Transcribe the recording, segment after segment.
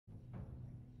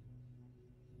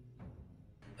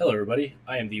Hello everybody,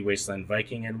 I am the Wasteland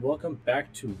Viking and welcome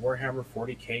back to Warhammer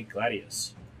 40k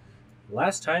Gladius.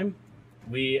 Last time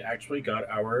we actually got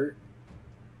our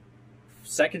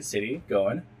second city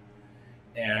going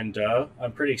and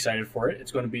I'm pretty excited for it.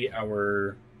 It's going to be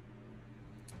our,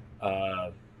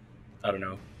 I don't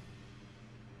know,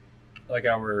 like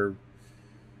our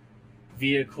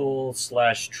vehicle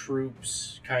slash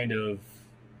troops kind of,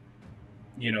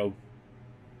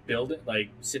 build it, like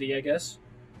city, I guess.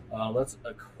 Let's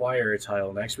acquire a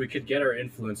tile next. We could get our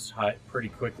influence high pretty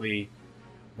quickly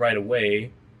right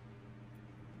away.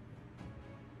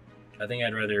 I think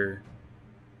I'd rather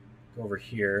go over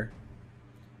here.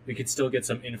 We could still get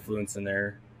some influence in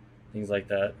there, things like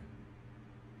that.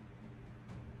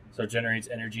 So it generates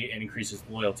energy and increases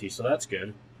loyalty, so that's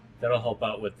good. That'll help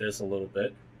out with this a little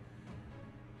bit.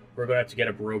 We're going to have to get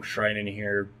a Baroque Shrine in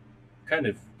here kind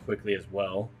of quickly as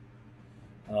well.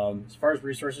 As far as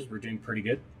resources, we're doing pretty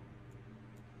good.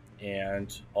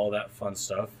 And all that fun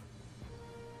stuff.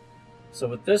 So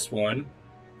with this one,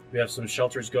 we have some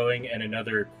shelters going and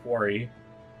another quarry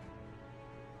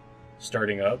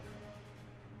starting up.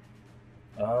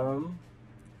 What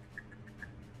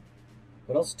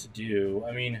else to do?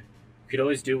 I mean, we could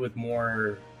always do with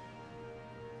more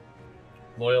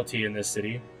loyalty in this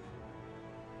city.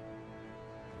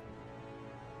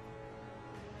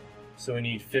 So we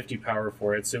need 50 power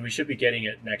for it, so we should be getting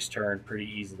it next turn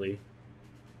pretty easily.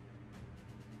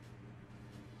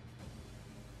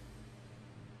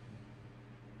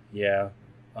 Yeah,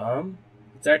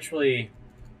 let's actually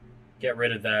get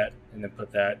rid of that and then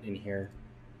put that in here.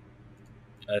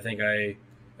 I think I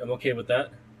am okay with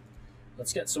that.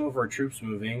 Let's get some of our troops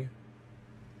moving.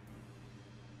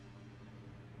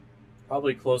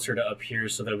 Probably closer to up here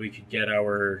so that we could get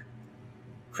our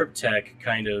Cryptech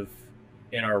kind of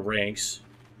in our ranks.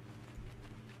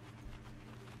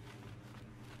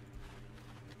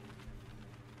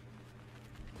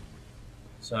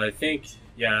 So I think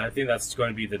that's going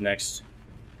to be the next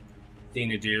thing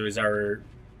to do is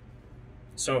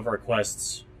some of our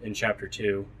quests in Chapter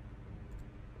 2.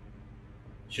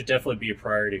 Should definitely be a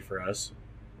priority for us.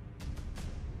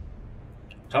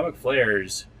 Atomic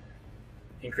Flares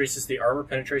increases the armor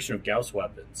penetration of Gauss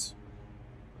weapons.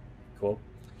 Cool.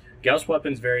 Gauss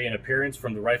weapons vary in appearance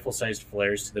from the rifle-sized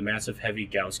flares to the massive heavy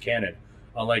Gauss cannon.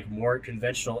 Unlike more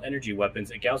conventional energy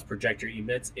weapons, a Gauss projector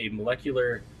emits a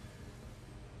molecular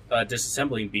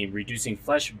disassembling beam, reducing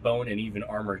flesh, bone, and even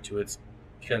armor to its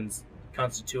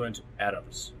constituent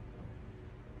atoms.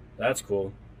 That's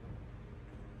cool.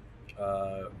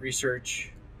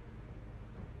 Research.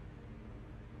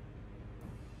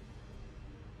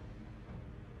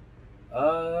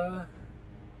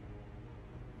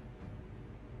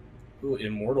 Ooh,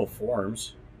 immortal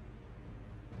forms.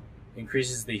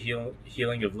 Increases the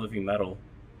healing of living metal.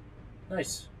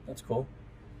 Nice. That's cool.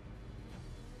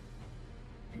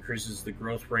 Increases the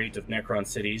growth rate of Necron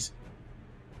cities.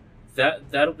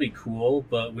 That'll be cool,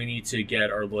 but we need to get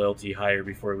our loyalty higher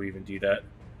before we even do that.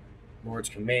 Lord's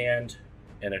Command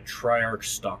and a Triarch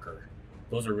Stalker.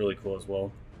 Those are really cool as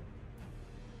well.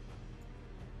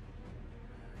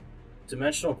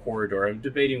 Dimensional Corridor. I'm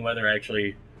debating whether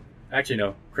actually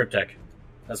no, Cryptech.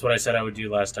 That's what I said I would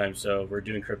do last time, so we're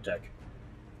doing Cryptech.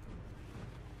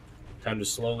 Time to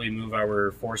slowly move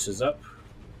our forces up.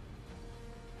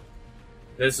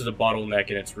 This is a bottleneck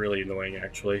and it's really annoying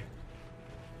actually.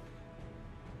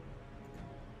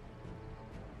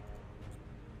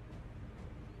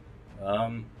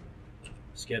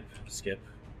 Skip.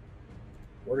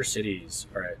 Order cities.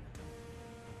 Alright.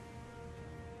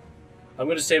 I'm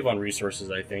going to save on resources,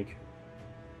 I think.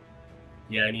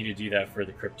 Yeah, I need to do that for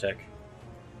the Cryptech.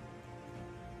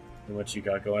 And what you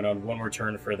got going on. One more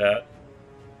turn for that.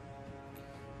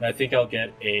 And I think I'll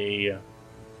get a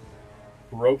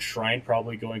Baroque Shrine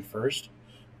probably going first.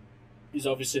 Because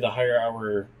obviously the higher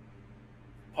our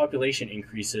population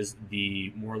increases,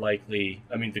 the more likely,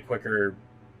 the quicker,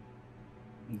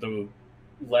 the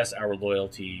less our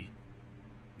loyalty,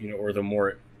 or the more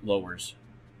it lowers.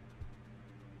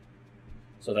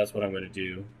 So that's what I'm going to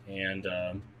do. And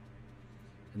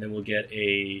then we'll get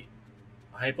a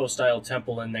hypo-style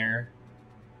temple in there.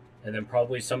 And then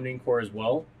probably summoning core as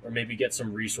well. Or maybe get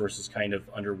some resources kind of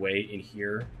underway in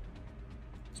here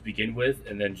to begin with.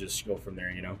 And then just go from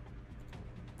there,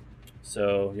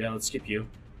 So, yeah, let's skip you.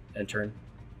 End turn.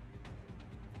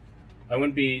 I'm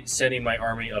going to be sending my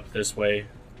army up this way.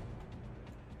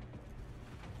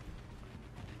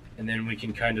 And then we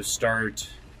can kind of start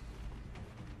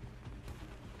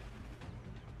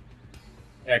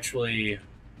actually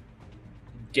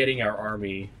getting our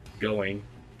army going.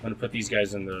 I'm going to put these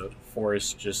guys in the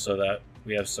forest just so that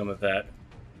we have some of that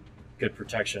good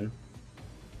protection.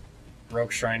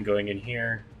 Rogue Shrine going in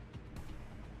here.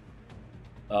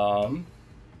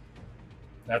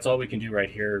 That's all we can do right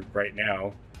here, right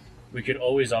now. We could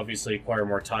always obviously acquire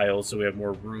more tiles so we have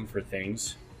more room for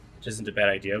things, which isn't a bad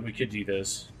idea. We could do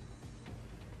this.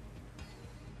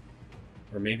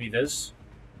 Or maybe this.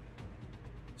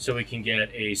 So we can get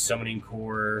a summoning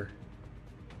core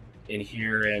in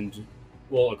here and,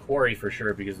 well, a quarry for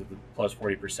sure because of the plus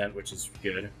 40%, which is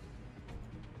good.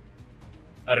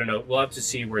 I don't know. We'll have to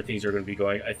see where things are going to be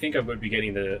going. I think I'm going to be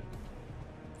getting the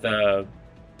the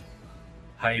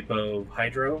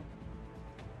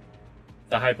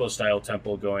hypo style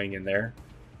temple going in there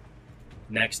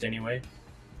next anyway.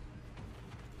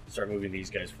 Start moving these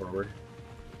guys forward.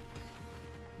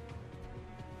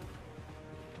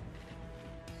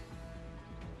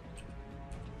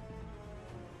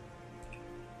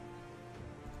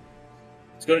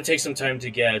 It's going to take some time to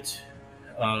get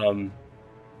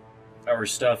our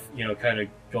stuff, you know, kind of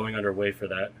going underway for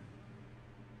that.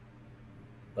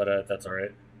 But that's all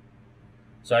right.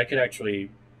 So I could actually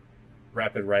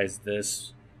rapid rise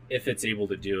this if it's able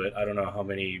to do it. I don't know how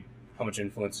much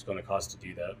influence it's going to cost to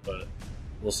do that, but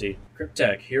we'll see.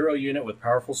 Cryptek, hero unit with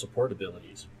powerful support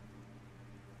abilities.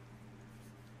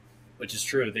 Which is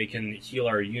true. They can heal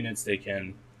our units. They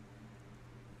can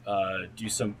do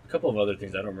a couple of other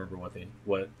things. I don't remember what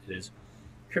it is.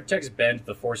 Crypteks bend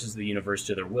the forces of the universe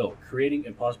to their will, creating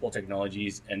impossible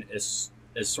technologies and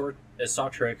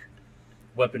esoteric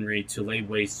weaponry to lay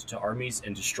waste to armies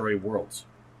and destroy worlds.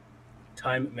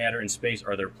 Time, matter, and space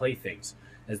are their playthings,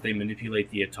 as they manipulate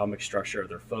the atomic structure of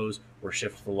their foes or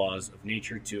shift the laws of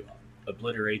nature to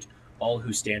obliterate all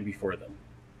who stand before them.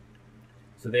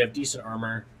 So they have decent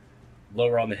armor,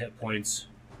 lower on the hit points,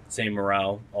 same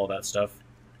morale, all that stuff.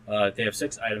 They have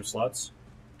 6 item slots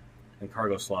and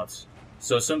cargo slots.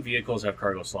 So some vehicles have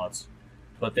cargo slots,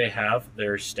 but they have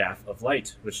their Staff of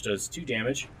Light, which does 2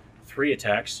 damage, 3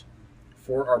 attacks,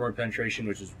 4 armor penetration,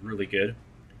 which is really good.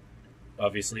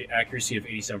 Obviously, accuracy of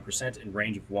 87% and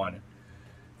range of 1.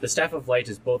 The Staff of Light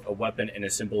is both a weapon and a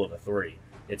symbol of authority.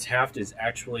 Its haft is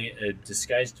actually a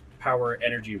disguised power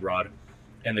energy rod,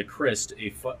 and the Christ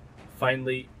a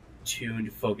finely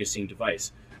tuned focusing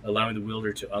device, allowing the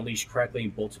wielder to unleash crackling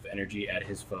bolts of energy at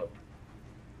his foe.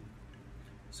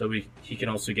 So he can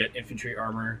also get infantry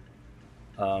armor,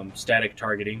 static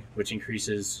targeting, which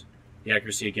increases the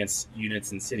accuracy against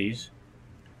units and cities.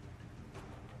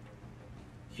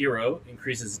 Hero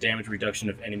increases damage reduction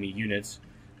of enemy units,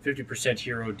 50%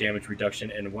 hero damage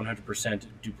reduction, and 100%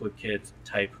 duplicate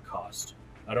type cost.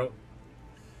 I don't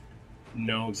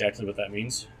know exactly what that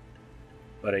means,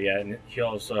 but yeah, and he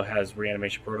also has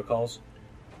reanimation protocols.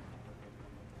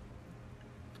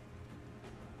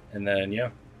 And then, yeah,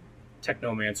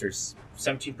 Technomancer's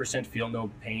 17% feel no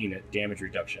pain at damage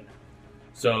reduction.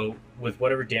 So with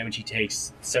whatever damage he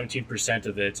takes, 17%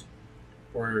 of it,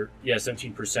 or yeah,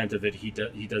 17% of it, he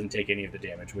doesn't take any of the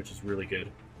damage, which is really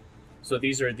good. So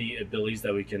these are the abilities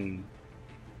that we can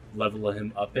level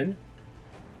him up in,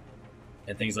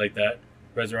 and things like that.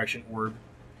 Resurrection Orb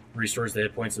restores the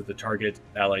hit points of the target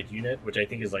allied unit, which I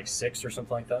think is like 6 or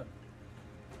something like that.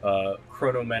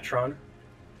 Chronometron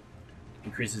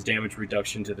increases damage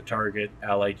reduction to the target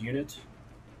allied unit.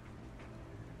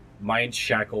 Mind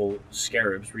Shackle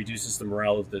Scarabs reduces the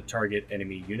morale of the target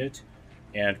enemy unit.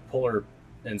 And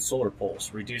Solar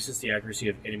Pulse reduces the accuracy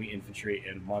of enemy infantry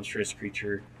and monstrous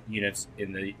creature units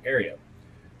in the area.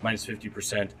 Minus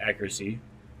 50% accuracy,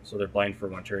 so they're blind for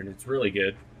 1 turn. It's really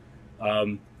good.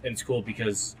 And it's cool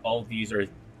because all of these are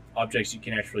objects you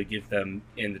can actually give them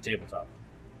in the tabletop.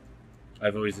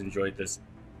 I've always enjoyed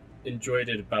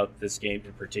it about this game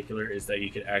in particular, is that you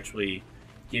could actually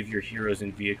give your heroes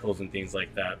and vehicles and things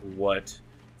like that what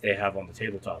they have on the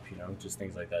tabletop, you know, just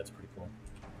things like that. It's pretty cool.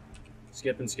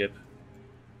 Skip and skip.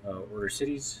 Order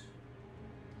cities.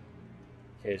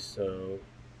 Okay, so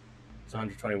it's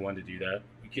 121 to do that.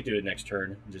 We could do it next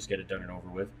turn and just get it done and over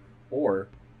with. Or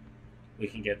we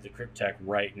can get the Cryptek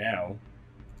right now.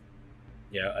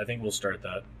 Yeah, I think we'll start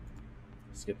that.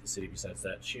 Skip the city besides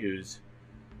that. Choose.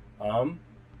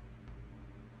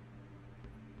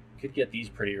 Could get these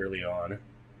pretty early on.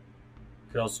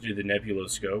 Could also do the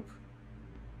Nebuloscope.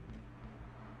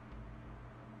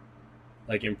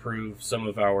 Like improve some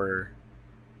of our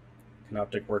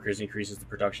Canoptic Workers, increases the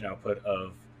production output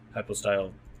of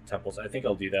hypostyle temples. I think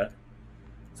I'll do that.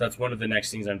 So that's one of the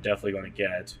next things I'm definitely going to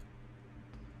get.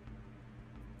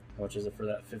 How much is it for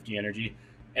that? 50 energy.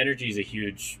 Energy is a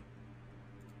huge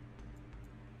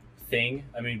thing.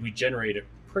 I mean, we generate it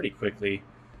pretty quickly,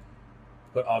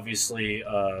 but obviously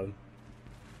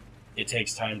it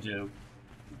takes time to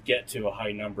get to a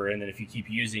high number, and then if you keep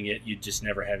using it, you just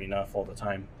never have enough all the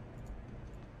time.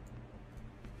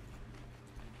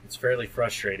 It's fairly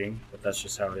frustrating, but that's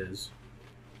just how it is.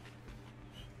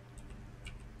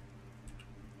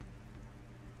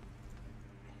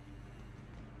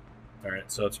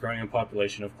 Alright, so it's growing in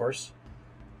population, of course.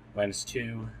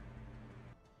 -2.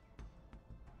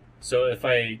 So if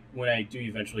when I do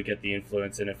eventually get the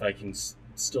influence, and if I can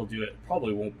still do it,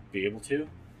 probably won't be able to.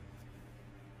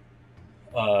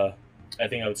 I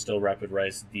think I would still rapid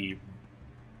rise the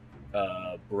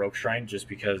Baroque Shrine, just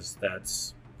because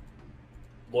that's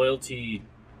loyalty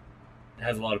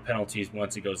has a lot of penalties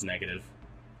once it goes negative,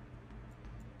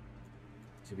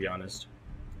 to be honest.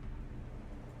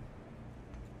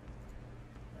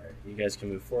 Alright, you guys can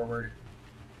move forward.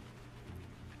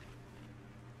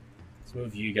 Let's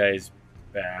move you guys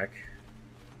back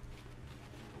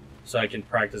so I can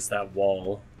practice that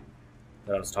wall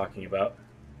that I was talking about.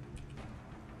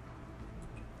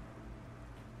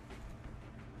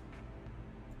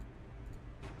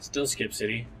 Still skip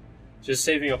city. Just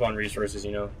saving up on resources,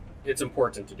 you know. It's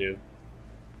important to do.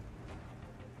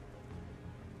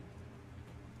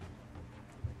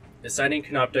 Assigning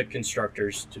Canoptek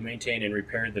constructors to maintain and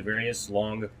repair the various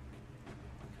long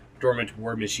dormant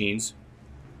war machines.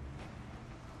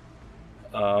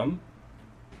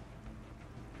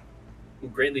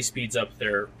 Greatly speeds up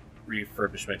their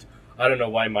refurbishment. I don't know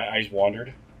why my eyes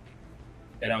wandered.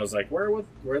 And I was like,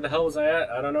 where the hell was I at?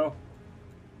 I don't know.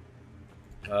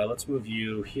 Let's move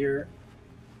you here.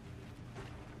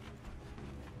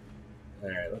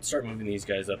 Alright, let's start moving these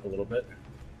guys up a little bit.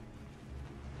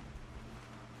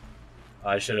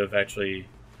 I should have actually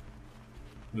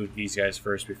moved these guys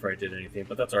first before I did anything,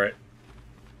 but that's alright.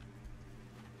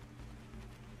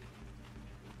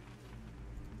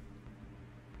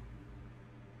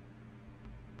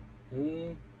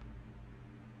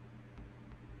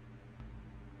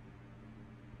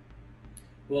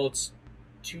 Well, it's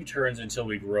 2 turns until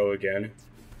we grow again.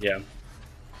 Yeah,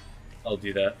 I'll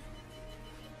do that.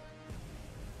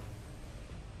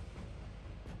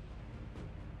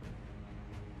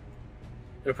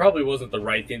 It probably wasn't the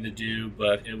right thing to do,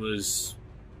 but it was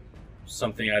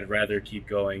something I'd rather keep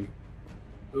going.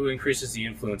 Ooh, increases the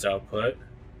influence output.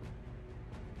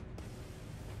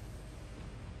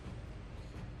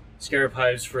 Scarab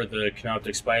hives for the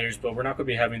Canoptek spiders, but we're not going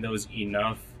to be having those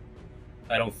enough,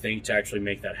 I don't think, to actually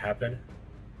make that happen.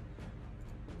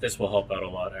 This will help out a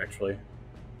lot, actually.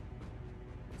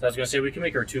 So I was going to say, we can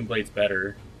make our tomb blades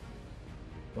better,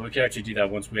 but we can actually do that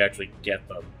once we actually get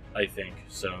them, I think.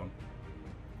 So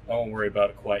I won't worry about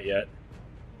it quite yet,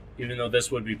 even though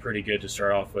this would be pretty good to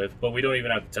start off with. But we don't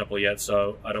even have the temple yet,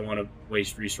 so I don't want to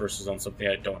waste resources on something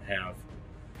I don't have.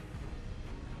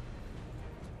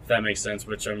 If that makes sense,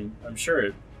 which I'm sure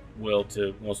it will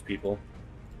to most people.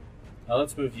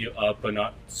 Let's move you up, but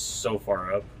not so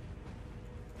far up.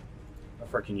 How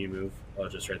far can you move? Oh,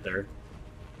 just right there.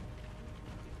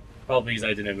 Probably because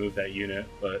I didn't move that unit,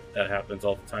 but that happens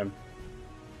all the time.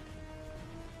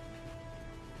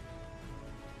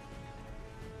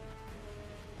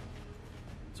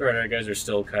 It's alright, our guys are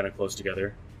still kind of close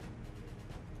together.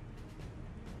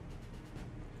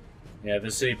 Yeah,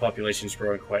 the city population is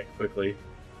growing quite quickly.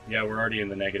 Yeah, we're already in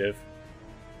the negative.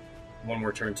 One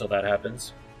more turn till that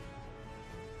happens.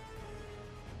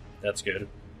 That's good.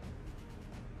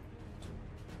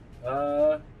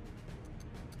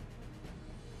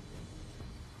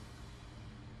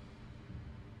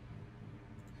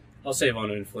 I'll save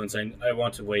on influence. I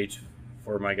want to wait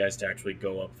for my guys to actually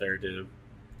go up there to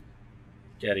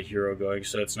get a hero going,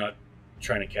 so it's not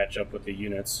trying to catch up with the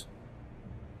units.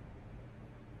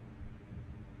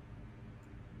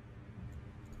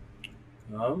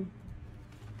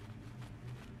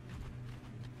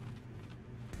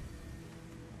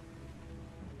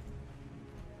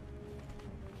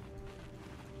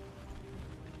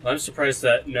 I'm surprised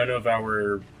that none of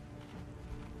our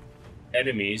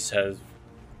enemy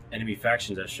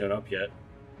factions has shown up yet.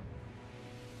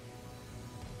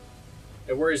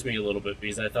 It worries me a little bit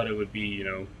because I thought it would be, you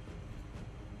know,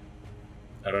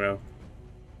 I don't know.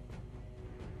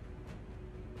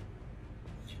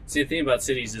 See, the thing about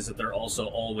cities is that they're also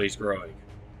always growing.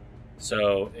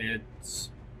 So it's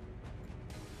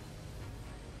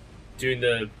doing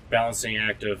the balancing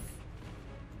act of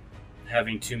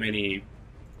having too many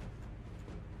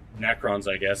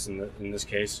Necrons, I guess, in this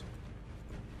case,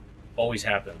 always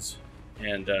happens.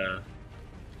 And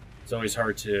it's always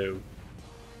hard to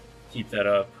keep that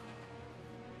up.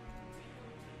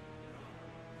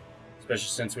 Especially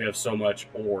since we have so much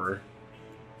ore.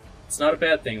 It's not a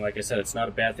bad thing, like I said, it's not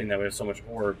a bad thing that we have so much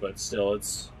ore, but still,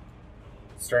 it's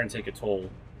starting to take a toll.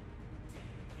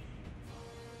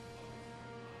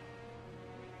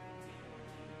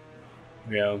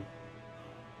 Yeah.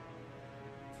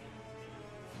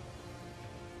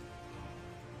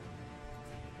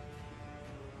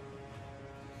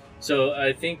 So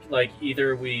I think like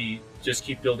either we just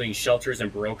keep building shelters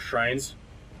and Baroque shrines,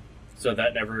 so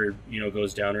that never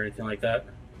goes down or anything like that,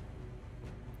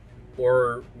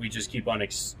 or we just keep on.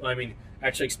 I mean,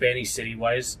 actually expanding city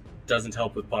wise doesn't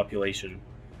help with population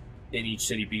in each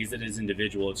city because it is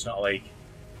individual. It's not like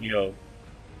a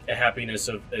happiness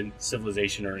of a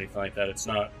civilization or anything like that. It's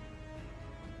not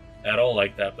at all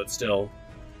like that, but still,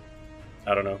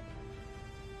 I don't know.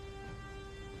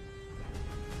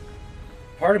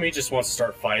 Part of me just wants to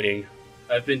start fighting.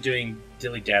 I've been doing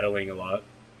dilly-daddling a lot,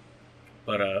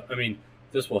 but I mean,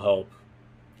 this will help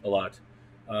a lot.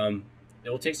 It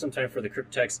will take some time for the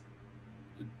Cryptek's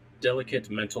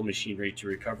delicate mental machinery to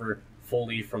recover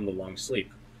fully from the long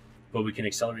sleep, but we can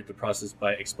accelerate the process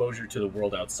by exposure to the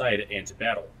world outside and to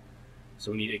battle.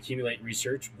 So we need to accumulate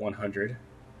research 100,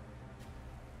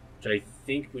 which I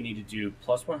think we need to do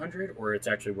plus 100, or it's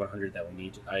actually 100 that we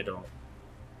need.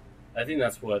 I think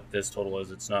that's what this total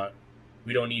is. It's not.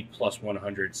 We don't need plus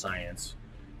 100 science.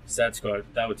 So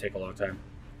that would take a long time.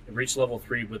 We reach level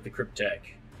 3 with the Cryptek,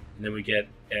 and then we get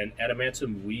an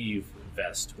adamantium weave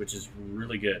vest, which is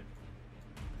really good.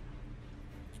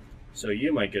 So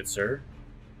you, my good sir,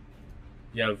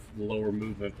 you have lower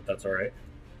movement, but that's all right.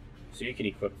 So you can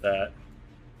equip that.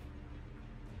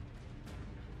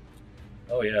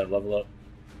 Oh yeah, level up.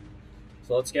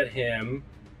 So let's get him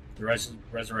the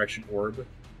resurrection orb.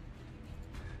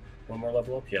 One more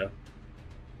level up, yeah.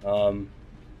 I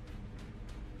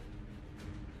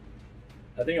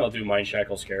think I'll do Mind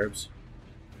Shackle Scarabs.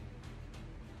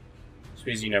 Just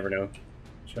because you never know.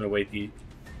 Just gonna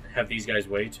have these guys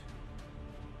wait,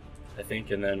 I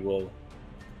think, and then we'll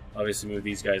obviously move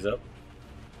these guys up.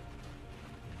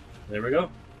 There we go.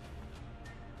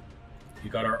 We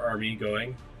got our army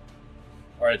going.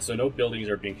 Alright, so no buildings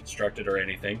are being constructed or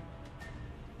anything.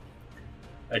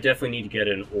 I definitely need to get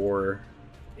an ore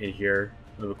in here.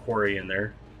 We have a quarry in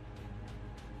there.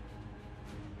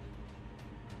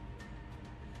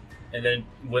 And then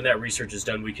when that research is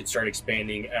done, we can start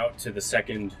expanding out to the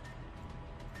second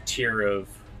tier of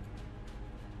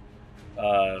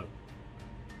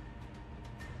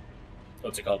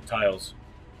what's it called? Tiles.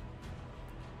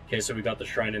 Okay, so we got the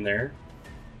shrine in there.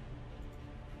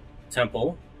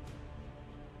 Temple.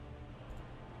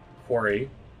 Quarry.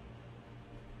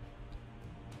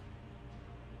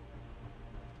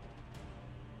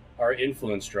 Our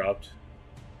influence dropped.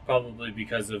 Probably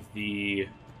because of the...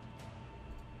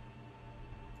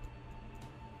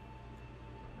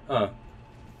 Huh.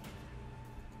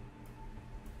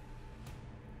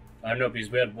 I don't know, because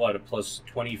we had, what, a plus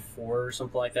 24 or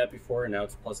something like that before, and now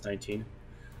it's plus 19?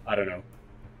 I don't know.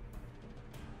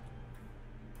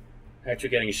 Actually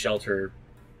getting a shelter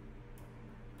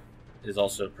is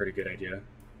also a pretty good idea.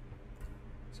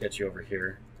 Let's get you over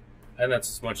here. And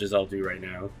that's as much as I'll do right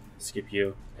now. Skip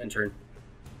you. End turn.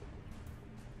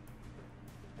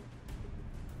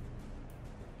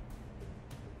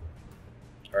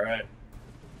 Alright.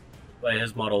 But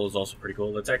his model is also pretty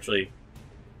cool. Let's actually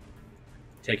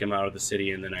take him out of the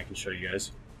city and then I can show you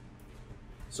guys.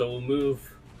 So we'll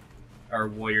move our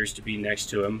warriors to be next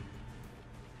to him,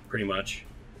 pretty much.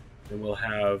 Then we'll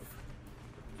have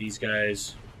these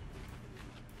guys.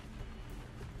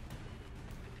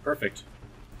 Perfect.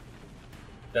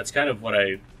 That's kind of what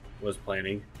I was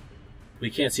planning.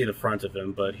 We can't see the front of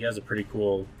him, but he has a pretty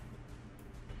cool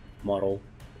model.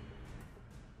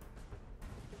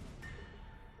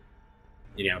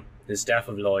 You know, his Staff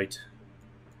of Light.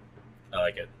 I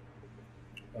like it.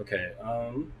 Okay,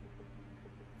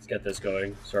 let's get this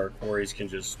going so our quarries can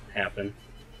just happen.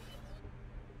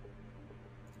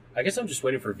 I guess I'm just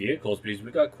waiting for vehicles because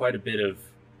we got quite a bit of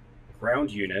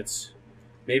ground units.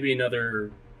 Maybe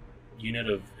another unit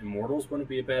of Immortals wouldn't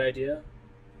be a bad idea.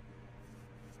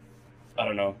 I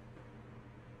don't know.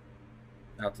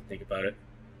 I'll have to think about it.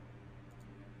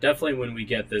 Definitely when we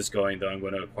get this going, though, I'm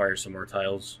going to acquire some more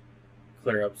tiles.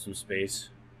 Clear up some space.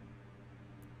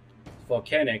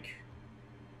 Volcanic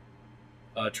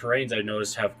terrains, I've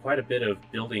noticed, have quite a bit of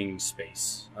building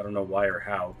space. I don't know why or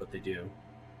how, but they do.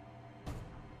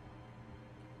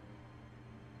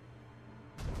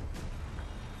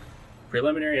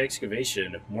 Preliminary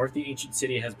excavation. More of the ancient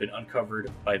city has been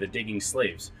uncovered by the digging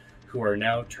slaves, who are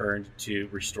now turned to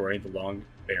restoring the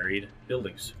long-buried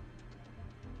buildings.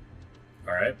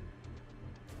 Alright.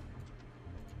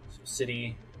 So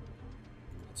city.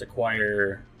 Let's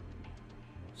acquire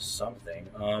something.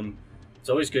 It's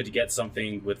always good to get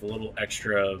something with a little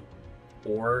extra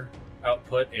ore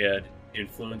output and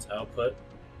influence output.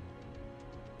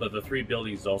 but the 3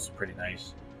 buildings is also pretty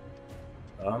nice.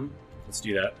 Let's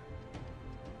do that.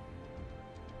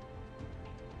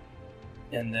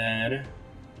 And then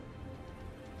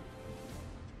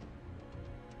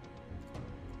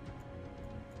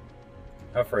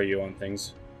how far are you on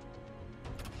things?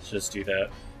 Let's just do that.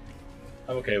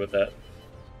 I'm okay with that.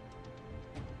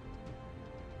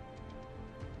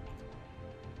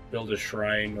 Build a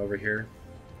shrine over here.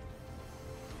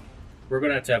 We're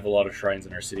going to have a lot of shrines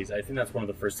in our cities. I think that's one of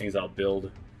the first things I'll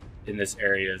build in this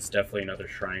area. Is definitely another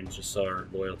shrine, just so our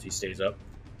loyalty stays up.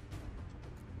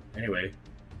 Anyway,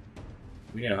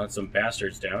 we need to hunt some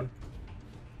bastards down.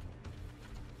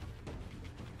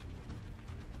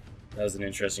 That was an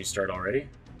interesting start already.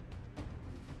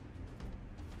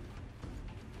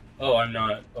 Oh, I'm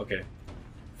not. Okay.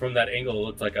 From that angle, it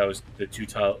looked like I was a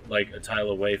tile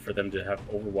away for them to have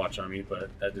Overwatch on me, but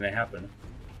that didn't happen.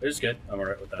 It was good. I'm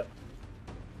alright with that.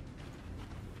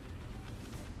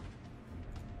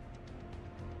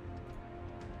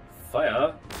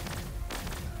 Fire.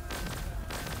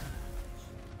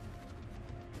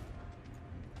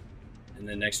 And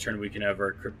then next turn we can have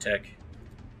our Cryptech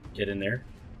get in there.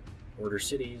 Order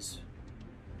cities.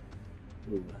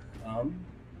 Ooh.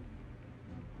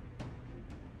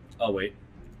 Oh, wait.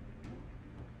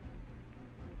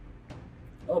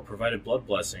 Oh, provided blood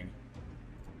blessing.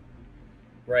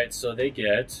 Right, so they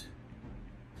get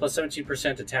plus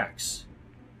 17% attacks.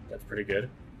 That's pretty good.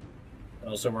 And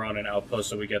also we're on an outpost,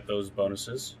 so we get those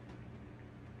bonuses.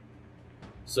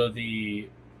 So the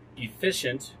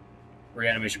efficient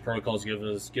reanimation protocols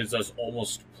gives us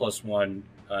almost +1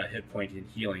 hit point in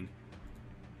healing,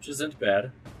 which isn't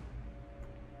bad.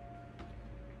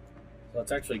 So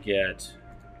let's actually get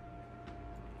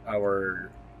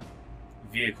our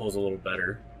vehicles a little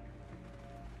better.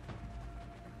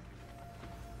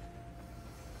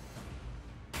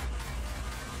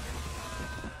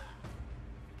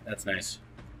 That's nice.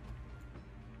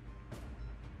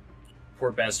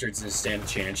 Poor bastards didn't stand a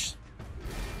chance.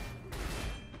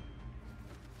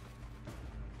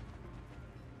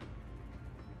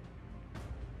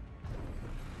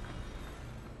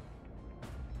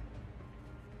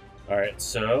 Alright,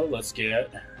 so let's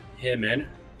get him in.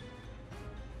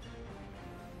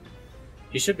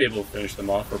 He should be able to finish them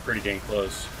off. We're pretty dang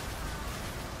close.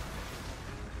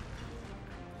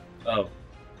 Oh.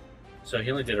 So he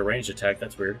only did a ranged attack.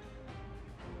 That's weird.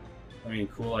 I mean,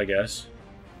 cool, I guess.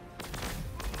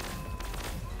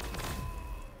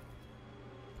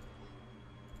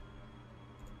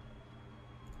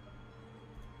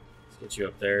 Let's get you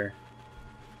up there.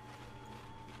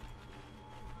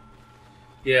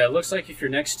 Yeah, it looks like if you're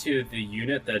next to the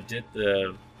unit that did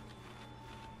that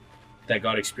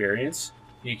got experience,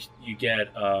 you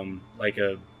get like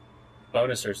a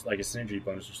bonus or like a synergy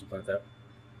bonus or something like that.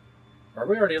 Are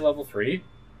we already at level 3?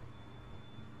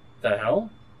 The hell?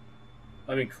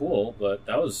 I mean, cool, but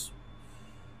that was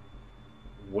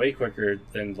way quicker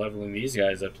than leveling these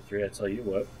guys up to 3, I tell you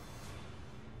what.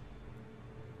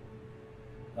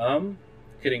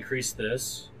 Could increase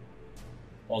this.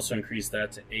 Also increase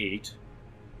that to 8.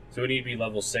 So we need to be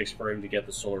level 6 for him to get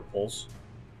the solar pulse.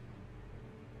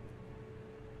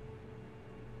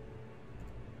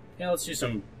 Yeah, let's do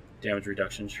some damage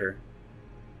reduction, sure.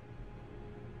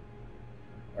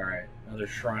 Alright, another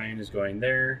shrine is going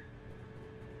there.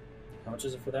 How much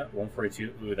is it for that?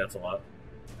 142? Ooh, that's a lot.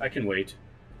 I can wait.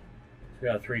 We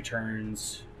got 3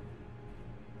 turns.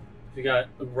 We got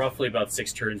roughly about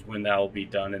 6 turns when that will be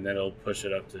done, and then it'll push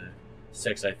it up to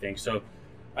 6, I think. So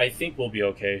I think we'll be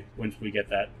okay once we get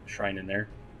that shrine in there.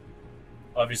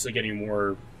 Obviously, getting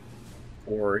more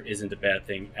ore isn't a bad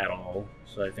thing at all,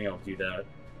 so I think I'll do that.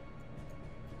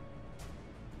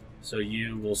 So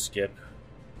you will skip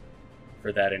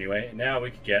for that anyway. And now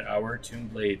we could get our Tomb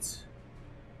Blades.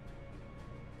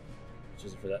 Which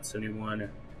is for that 71,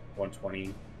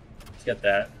 120. Let's get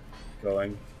that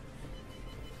going.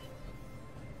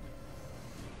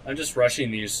 I'm just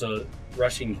rushing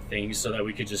things so that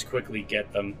we could just quickly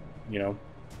get them, you know,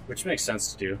 which makes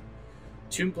sense to do.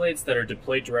 Tomb Blades that are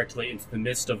deployed directly into the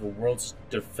midst of a world's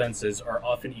defenses are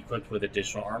often equipped with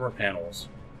additional armor panels.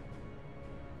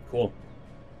 Cool.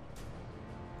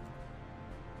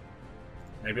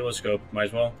 Maybe let's go. Might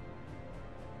as well.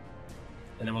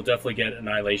 And then we'll definitely get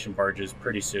Annihilation Barges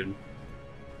pretty soon.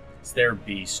 It's their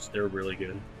beast. They're really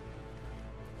good.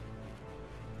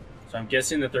 So I'm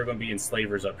guessing that they're going to be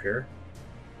enslavers up here.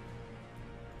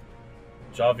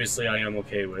 Which obviously I am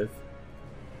okay with.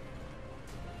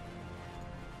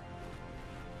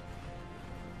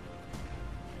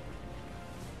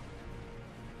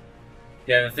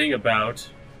 Yeah, the thing about...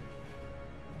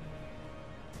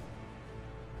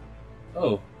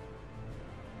 Oh.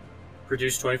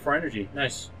 Produce 24 energy.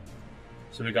 Nice.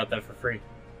 So we got that for free.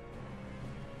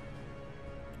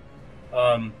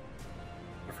 I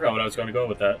forgot what I was going to go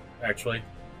with that, actually.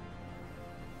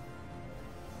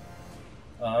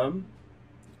 Yeah,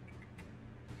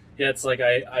 it's like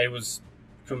I was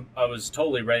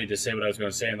totally ready to say what I was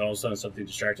going to say, and then all of a sudden something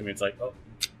distracted me. It's like, oh,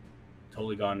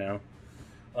 totally gone now.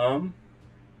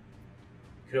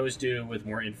 Could always do with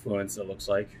more influence, it looks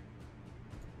like.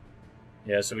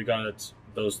 Yeah, so we got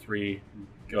those 3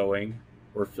 going,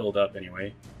 or filled up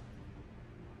anyway.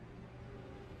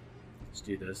 Let's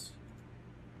do this.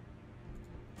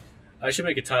 I should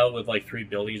make a tile with like 3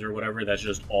 buildings or whatever that's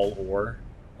just all ore,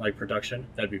 like production.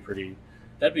 That'd be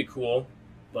cool,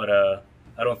 but I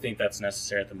don't think that's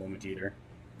necessary at the moment either.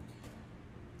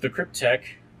 The Cryptech,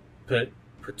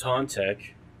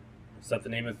 Tech, is that the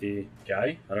name of the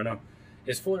guy? I don't know.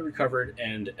 Is fully recovered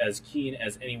and as keen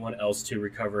as anyone else to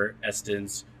recover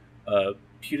Eston's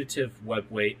putative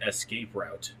webway escape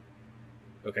route.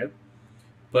 Okay.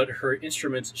 But her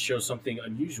instruments show something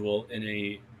unusual in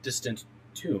a distant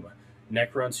tomb.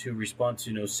 Necrons who respond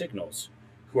to no signals,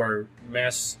 who are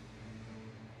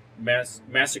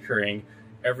massacring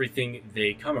everything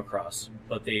they come across,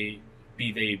 but be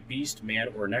they beast, man,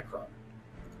 or Necron.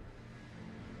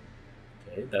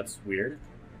 Okay, that's weird.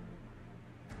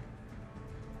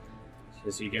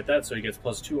 So you get that, so he gets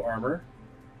 +2 armor.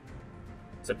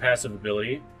 It's a passive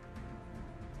ability.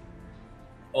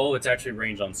 Oh, it's actually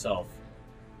range on self.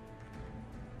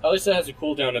 At least it has a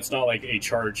cooldown, it's not like a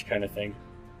charge kind of thing.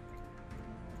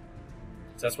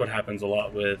 So that's what happens a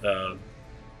lot with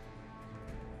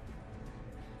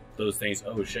those things.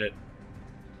 Oh shit.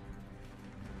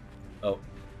 Oh.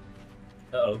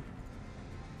 Uh-oh.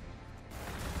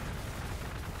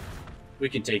 We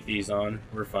can take these on,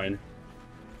 we're fine.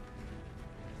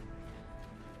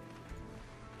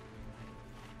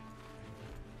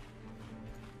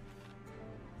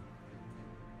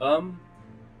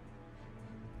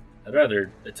 I'd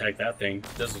rather attack that thing.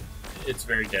 It's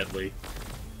very deadly.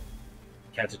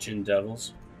 Catachin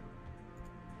Devils.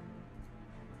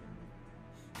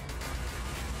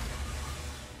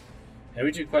 And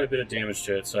we do quite a bit of damage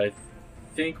to it, so I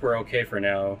think we're okay for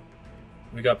now.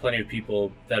 We got plenty of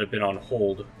people that have been on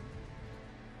hold,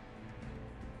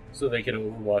 so they can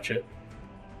overwatch it.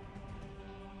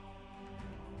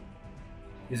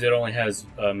 Because it only has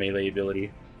melee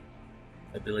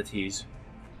abilities.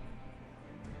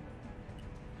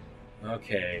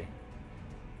 Okay.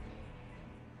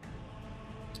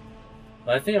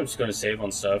 I think I'm just going to save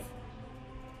on stuff.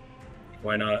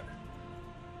 Why not?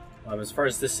 As far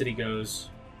as this city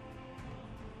goes,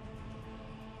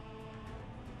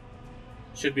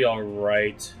 should be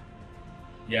alright.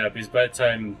 Yeah, because by the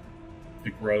time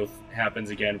the growth happens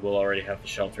again, we'll already have the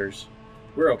shelters.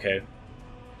 We're okay.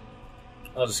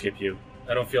 I'll just skip you.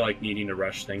 I don't feel like needing to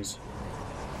rush things.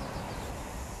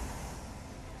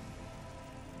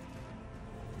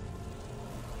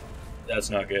 That's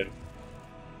not good.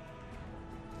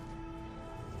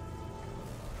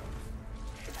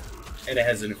 And it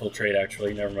has infiltrate,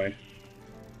 actually. Never mind.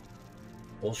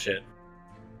 Bullshit.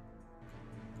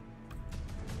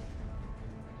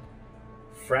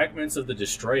 Fragments of the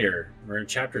Destroyer. We're in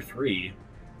Chapter 3.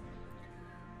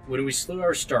 When we slew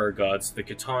our star gods, the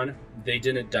Catan, they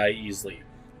didn't die easily.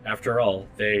 After all,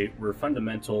 they were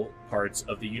fundamental parts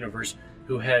of the universe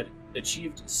who had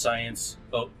achieved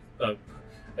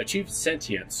achieved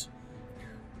sentience.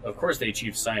 Of course they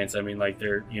achieved science. I mean, like,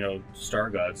 they're, star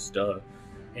gods, duh.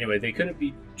 Anyway, they couldn't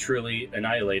be truly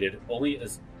annihilated, only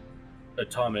as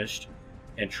atomished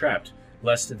and trapped,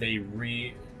 lest they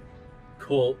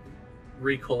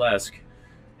recoalesce,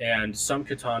 and some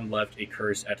Catan left a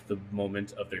curse at the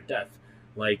moment of their death,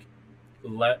 like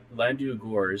Landu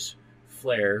Gore's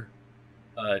flare,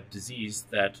 disease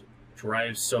that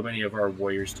drives so many of our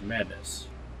warriors to madness.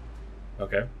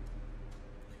 Okay.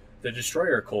 The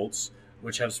Destroyer cults,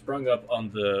 which have sprung up on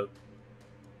the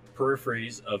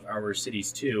peripheries of our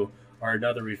cities too, are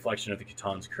another reflection of the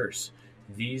Catan's curse.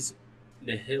 These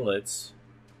nihilists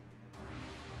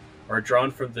are drawn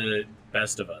from the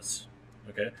best of us,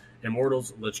 okay?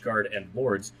 Immortals, Lichguard, and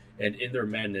Lords, and in their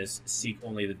madness seek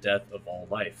only the death of all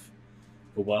life.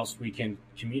 But whilst we can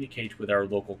communicate with our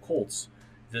local cults,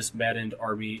 this maddened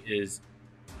army is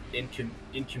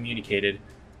incommunicate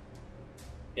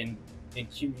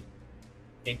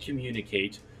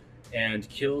and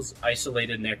kills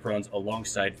isolated Necrons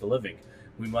alongside the living.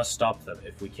 We must stop them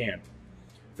if we can.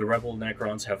 The rebel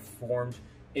Necrons have formed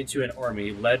into an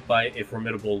army led by a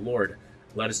formidable lord.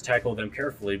 Let us tackle them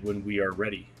carefully when we are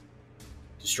ready.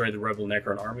 Destroy the rebel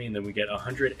Necron army, and then we get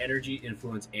 100 energy,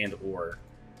 influence, and ore.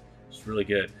 It's really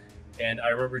good. And I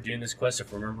remember doing this quest,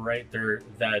 if I remember right,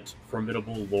 that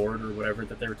formidable lord or whatever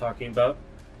that they were talking about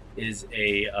is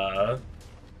a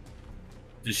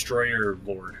destroyer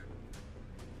lord.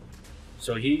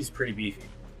 So he's pretty beefy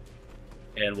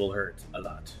and will hurt a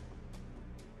lot.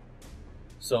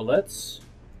 So let's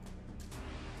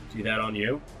do that on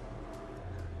you.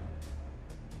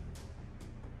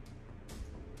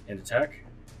 And attack.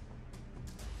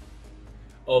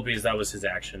 Oh, because that was his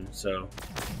action, so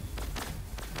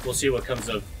we'll see what comes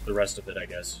of the rest of it, I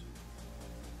guess.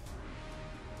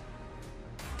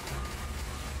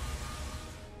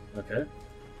 Okay.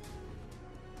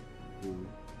 Ooh.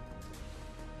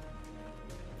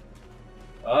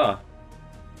 Ah.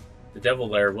 The Devil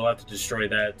Lair, we'll have to destroy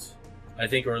that, I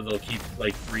think, or they'll keep,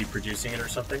 like, reproducing it or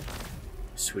something.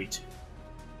 Sweet.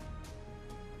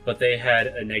 But they had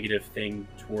a negative thing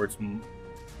towards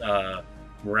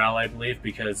morale, I believe,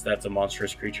 because that's a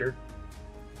monstrous creature.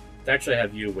 To actually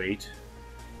have you wait.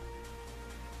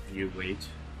 You wait.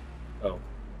 Oh.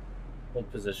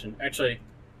 Hold position. Actually.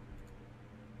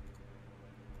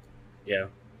 Yeah.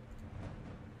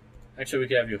 Actually, we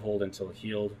could have you hold until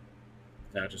healed.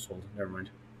 No, just hold. Never mind.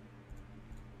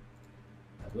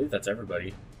 I believe that's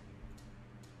everybody.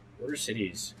 Order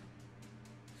cities.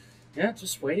 Yeah,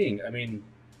 just waiting. I mean,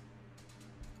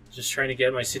 just trying to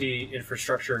get my city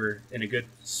infrastructure in a good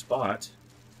spot.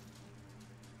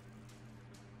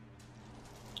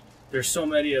 There's so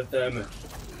many of them.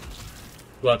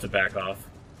 We'll have to back off,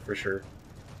 for sure.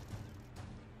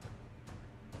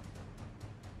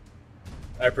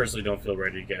 I personally don't feel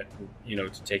ready to get,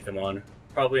 to take them on.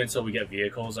 Probably until we get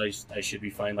vehicles, I should be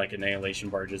fine, like annihilation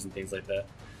barges and things like that.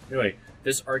 Anyway,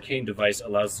 this arcane device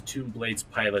allows the Tomb Blade's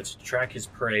pilot to track his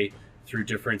prey through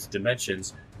different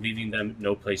dimensions, leaving them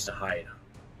no place to hide.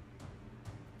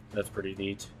 That's pretty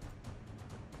neat.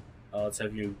 Let's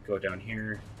have you go down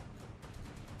here.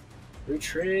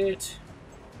 Retreat!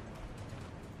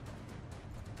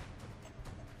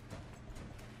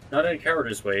 Not in a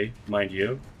cowardice way, mind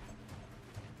you.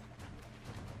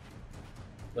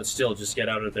 But still, just get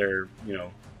out of their,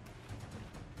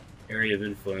 area of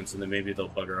influence, and then maybe they'll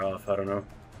bugger off. I don't know.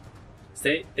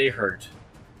 They hurt.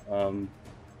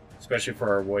 Especially for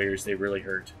our warriors, they really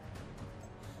hurt.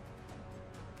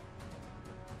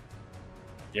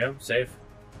 Yeah, safe.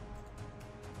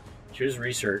 Choose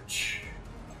research.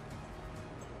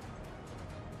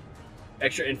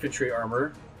 Extra infantry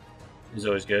armor is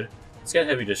always good. Let's get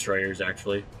heavy destroyers,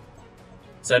 actually.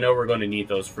 So I know we're going to need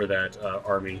those for that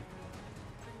army.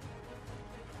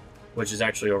 Which is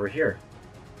actually over here.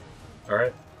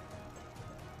 Alright.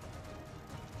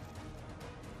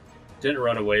 Didn't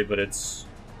run away, but it's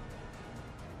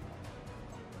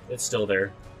still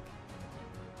there.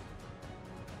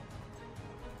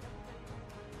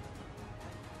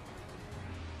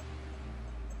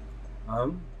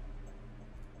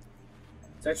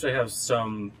 Let's actually have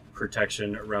some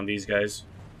protection around these guys.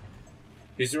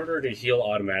 Because in order to heal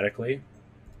automatically,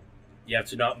 you have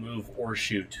to not move or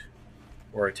shoot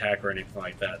or attack or anything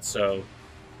like that. So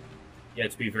you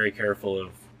have to be very careful of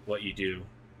what you do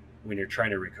when you're trying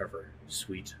to recover.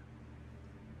 Sweet.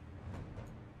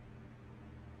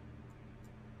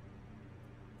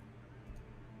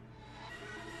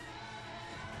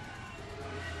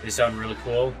 They sound really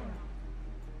cool.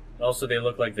 Also, they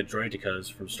look like the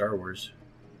droidekas from Star Wars.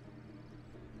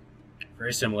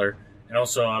 Very similar. And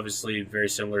also, obviously, very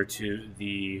similar to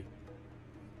the...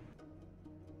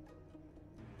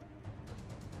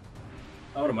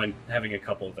 I wouldn't mind having a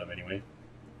couple of them anyway.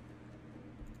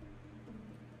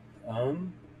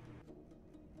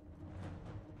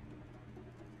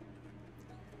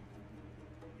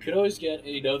 Could always get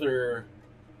another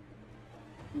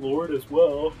Lord as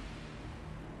well.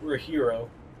 Or a hero.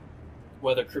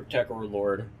 Whether Cryptek or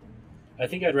Lord. I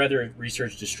think I'd rather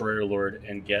research Destroyer Lord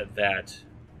and get that,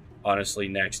 honestly,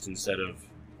 next instead of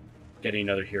getting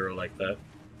another hero like that.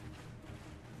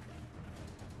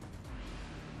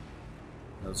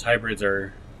 Those hybrids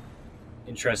are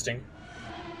interesting.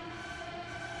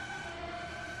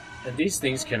 And these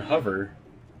things can hover.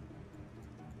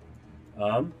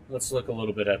 Let's look a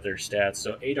little bit at their stats.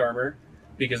 So 8 armor,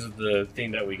 because of the thing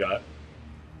that we got.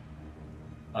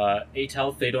 8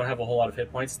 health, they don't have a whole lot of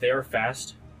hit points. They are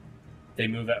fast. They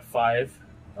move at 5.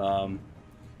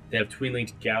 They have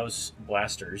twin-linked Gauss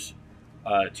blasters.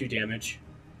 2 damage.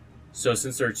 So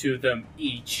since there are 2 of them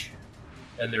each,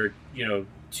 and they're,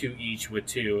 2 each with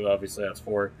 2, obviously that's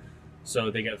 4.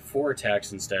 So they get 4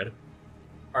 attacks instead.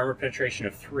 Armor penetration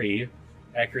of 3.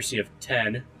 Accuracy of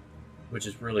 10, which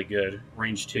is really good.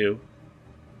 Range 2.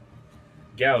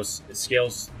 Gauss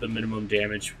scales the minimum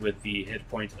damage with the hit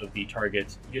point of the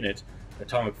target unit.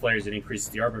 Atomic flares, it increases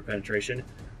the armor penetration.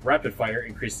 Rapid fire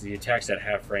increases the attacks at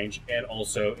half range and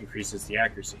also increases the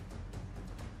accuracy.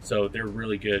 So they're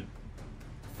really good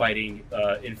fighting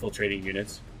infiltrating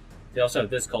units. They also have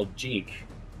this called Jink.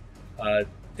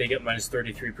 They get minus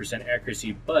 33%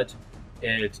 accuracy, but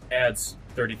it adds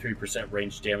 33%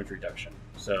 range damage reduction.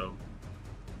 So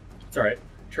it's alright.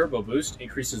 Turbo Boost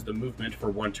increases the movement for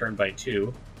 1 turn by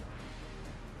 2.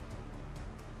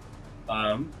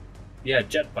 Yeah,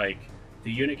 Jet Bike.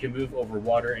 The unit can move over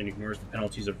water and ignores the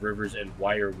penalties of rivers and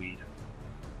wireweed.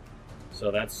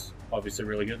 So that's obviously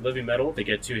really good. Living Metal, they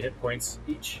get 2 hit points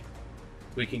each.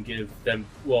 We can give them,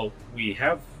 well, we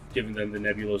have given them the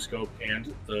Nebuloscope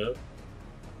and the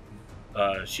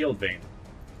Shield Vein.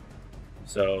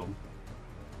 So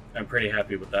I'm pretty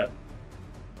happy with that.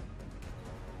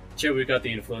 Shit, we got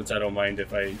the Influence. I don't mind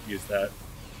if I use that.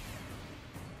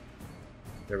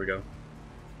 There we go.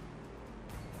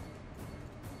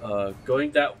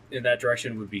 Going in that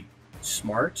direction would be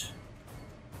smart.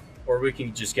 Or we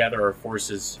can just gather our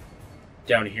forces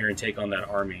down here and take on that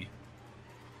army.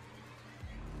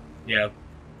 Yeah,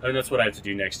 I mean, that's what I have to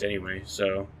do next anyway,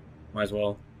 so might as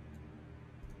well.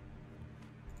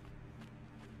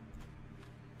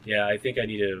 Yeah, I think I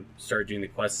need to start doing the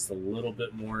quests a little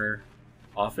bit more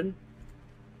often.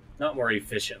 Not more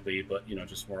efficiently, but, you know,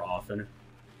 just more often.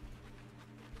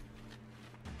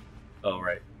 Oh,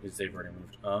 right, because they've already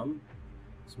moved.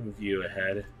 Let's move you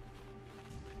ahead.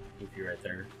 Move you right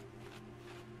there.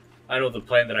 I know the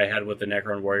plan that I had with the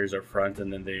Necron Warriors up front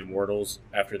and then the Immortals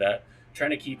after that. Trying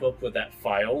to keep up with that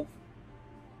file,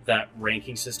 that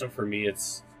ranking system, for me,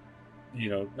 it's, you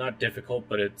know, not difficult,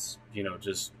 but it's, you know,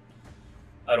 just,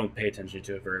 I don't pay attention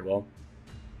to it very well.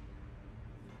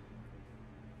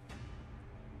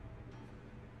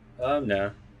 Nah.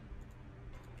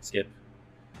 Skip.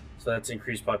 So that's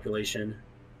increased population.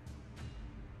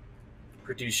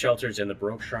 Produce shelters in the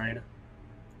Baroque Shrine.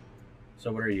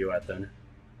 So what are you at then?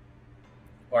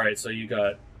 Alright, so you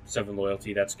got 7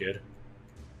 loyalty, that's good.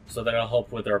 So that'll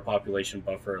help with our population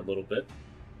buffer a little bit.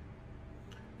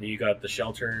 And you got the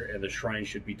shelter, and the shrine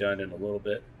should be done in a little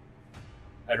bit.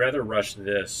 I'd rather rush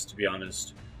this, to be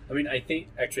honest. I mean, I think,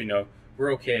 actually no,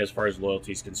 we're okay as far as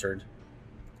loyalty is concerned.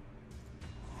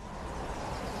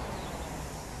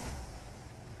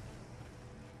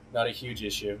 Not a huge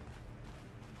issue.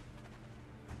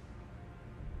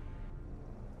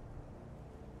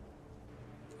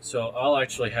 So I'll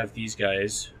actually have these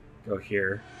guys go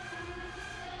here.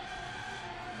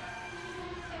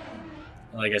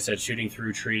 Like I said, shooting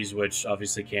through trees, which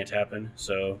obviously can't happen,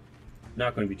 so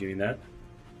not going to be doing that.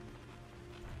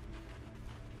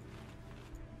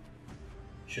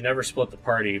 Should never split the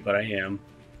party, but I am.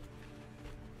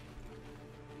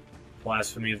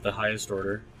 Blasphemy of the highest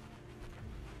order.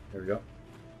 There we go.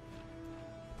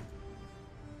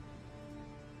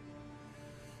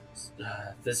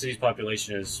 This city's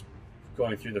population is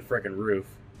going through the frickin' roof.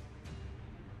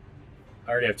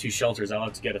 I already have 2 shelters. I'll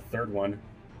have to get a 3rd one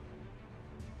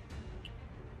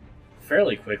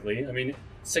fairly quickly. I mean,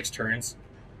 6 turns,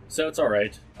 so it's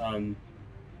alright.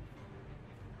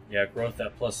 Yeah, growth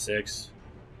at +6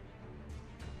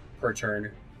 per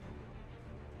turn.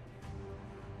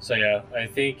 So yeah, I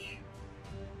think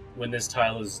when this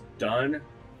tile is done,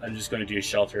 I'm just going to do a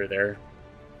shelter there.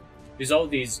 Because all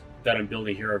of these that I'm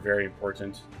building here are very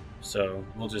important, so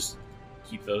we'll just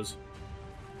keep those.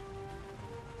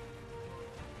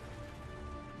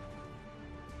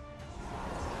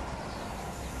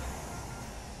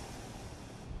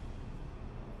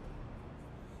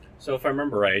 So if I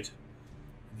remember right,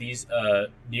 these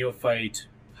neophyte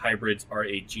hybrids are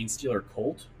a gene stealer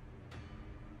cult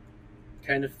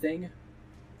kind of thing.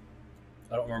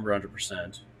 I don't remember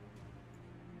 100%.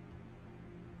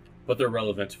 But they're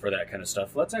relevant for that kind of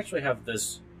stuff. Let's actually have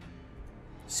this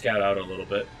scout out a little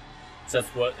bit. So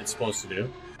that's what it's supposed to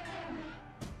do.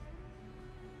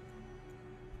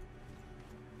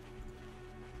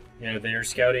 You know, they're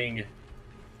scouting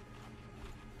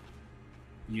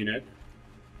unit.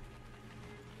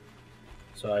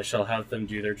 So I shall have them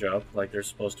do their job like they're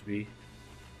supposed to be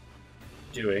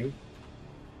doing.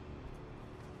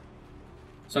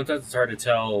 Sometimes it's hard to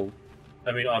tell.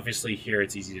 I mean, obviously here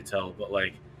it's easy to tell, but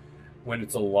like when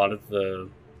it's a lot of the,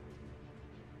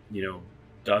 you know,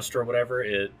 dust or whatever,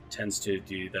 it tends to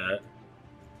do that.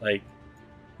 Like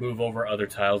move over other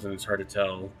tiles and it's hard to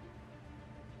tell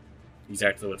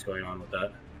exactly what's going on with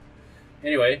that.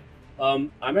 Anyway,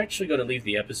 I'm actually going to leave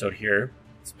the episode here.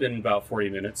 It's been about 40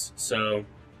 minutes, so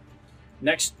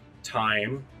next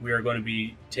time we are going to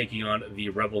be taking on the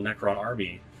Rebel Necron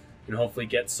army and hopefully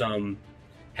get some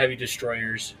heavy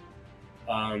destroyers,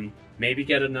 maybe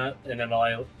get an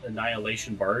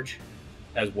annihilation barge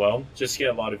as well. Just get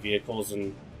a lot of vehicles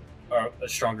and a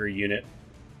stronger unit,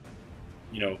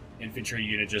 infantry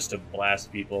unit just to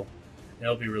blast people. And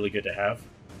it'll be really good to have.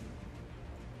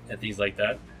 And things like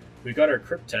that. We got our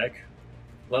Crypt Tech,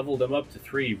 leveled him up to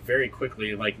 3 very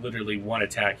quickly, like literally one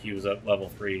attack he was at level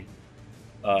 3.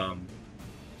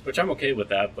 Which I'm okay with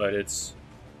that, but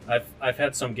I've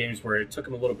had some games where it took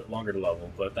him a little bit longer to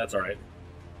level, but that's alright.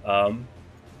 And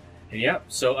yeah,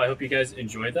 so I hope you guys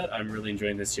enjoyed that. I'm really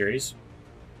enjoying this series.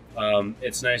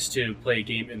 It's nice to play a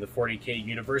game in the 40k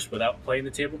universe without playing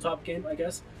the tabletop game, I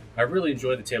guess. I really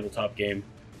enjoy the tabletop game,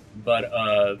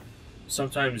 but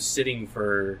sometimes sitting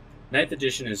for 9th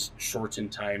edition is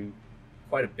shortened time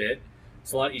quite a bit.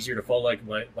 It's a lot easier to follow,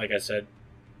 like I said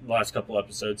last couple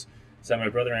episodes. So my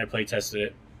brother and I play tested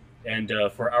it, and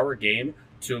for our game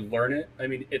to learn it, I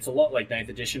mean, it's a lot like 9th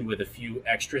edition with a few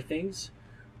extra things,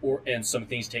 and some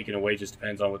things taken away. Just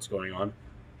depends on what's going on.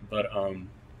 But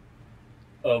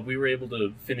we were able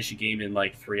to finish a game in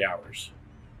like 3 hours.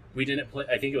 We didn't play.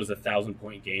 I think it was a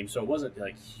 1,000-point game, so it wasn't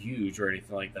like huge or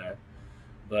anything like that.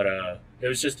 But it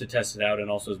was just to test it out, and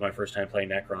also it was my first time playing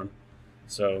Necron,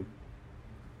 so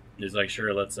it was like,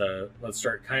 sure, let's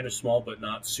start kind of small, but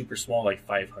not super small, like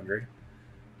 500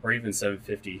 or even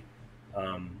 750.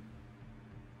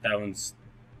 That one's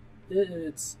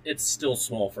it's still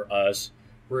small for us.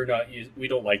 We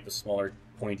don't like the smaller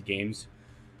point games,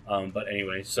 but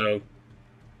anyway, so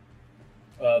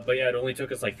but yeah, it only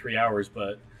took us like 3 hours.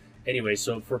 But anyway,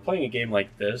 so for playing a game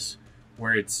like this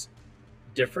where it's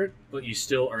different but you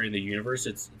still are in the universe,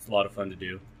 it's a lot of fun to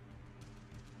do.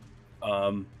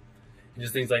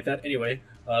 Just things like that. Anyway,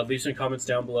 leave some comments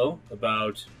down below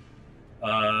about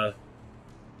I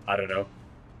don't know,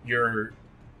 your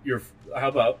how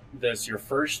about this, your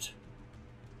first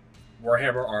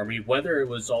Warhammer army, whether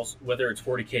it's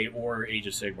 40k or Age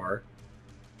of Sigmar,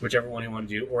 whichever one you want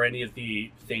to do, or any of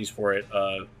the things for it,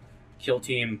 Kill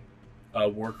Team,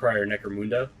 Warcry, or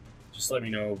Necromunda. Just let me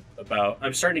know about.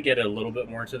 I'm starting to get a little bit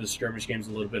more into the skirmish games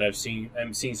a little bit. I'm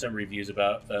seeing some reviews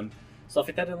about them, stuff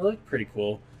like that. It looked pretty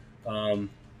cool, and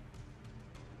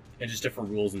just different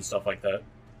rules and stuff like that.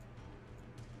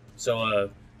 So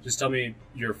just tell me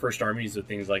your first armies and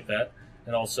things like that,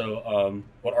 and also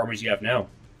what armies you have now.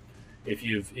 If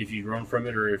you've grown from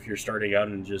it, or if you're starting out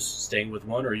and just staying with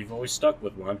one, or you've always stuck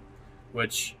with one,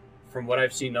 which from what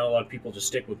I've seen, not a lot of people just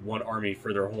stick with one army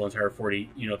for their whole entire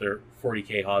their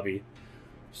 40k hobby.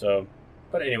 So,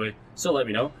 but anyway, so let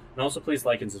me know, and also please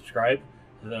like and subscribe.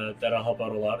 That'll help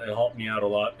out a lot. It'll help me out a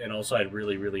lot, and also I'd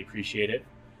really appreciate it.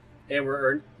 And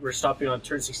we're stopping on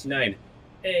turn 69.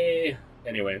 Hey,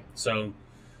 anyway, so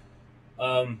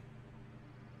and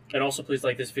also please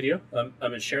like this video. I'm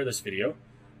gonna share this video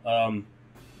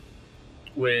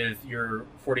with your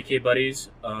 40k buddies,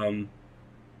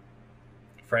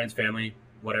 friends, family,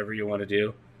 whatever you want to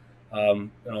do.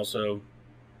 And also,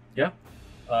 yeah,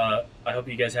 I hope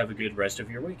you guys have a good rest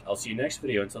of your week. I'll see you next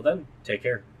video. Until then, take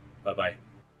care. Bye-bye.